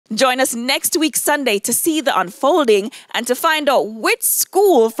Join us next week Sunday to see the unfolding and to find out which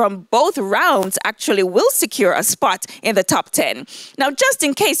school from both rounds actually will secure a spot in the top 10. Now, just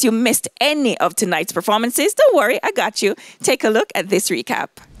in case you missed any of tonight's performances, don't worry, I got you. Take a look at this recap.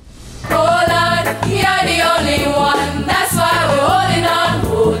 Oh Lord, you're the only one. That's why we're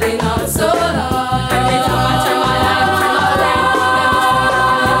holding on so long.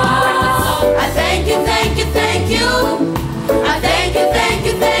 I thank you, thank you, thank you. I thank you, thank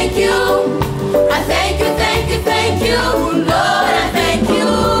you, thank you. I thank you, thank you, thank you. Lord, I thank you.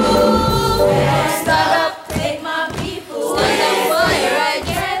 Stand up, take my people. Stand up for you right.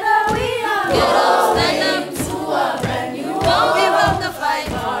 Together we are. Get up, stand up to a brand new. Don't give up the fight.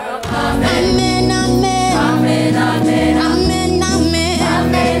 Amen, amen, amen, amen, amen, amen, amen,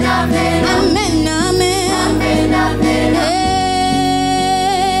 amen, amen, amen, amen, amen.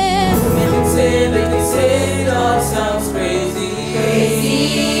 They can say it all sounds crazy.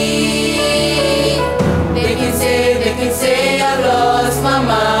 They can say I lost my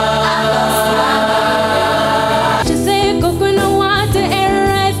mind. Just say coconut water and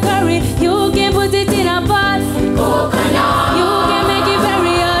rice curry. You can put it in a pot. Coconut. You can make it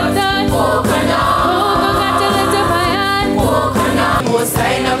very hot. Coconut till it's a fire. Coconut. Most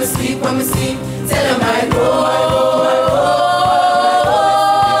time I'm asleep when I sleep. Tell them I go.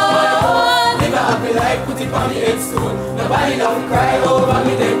 Live a happy life, put it on the headstone. Nobody don't cry over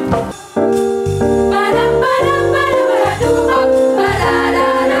me dead.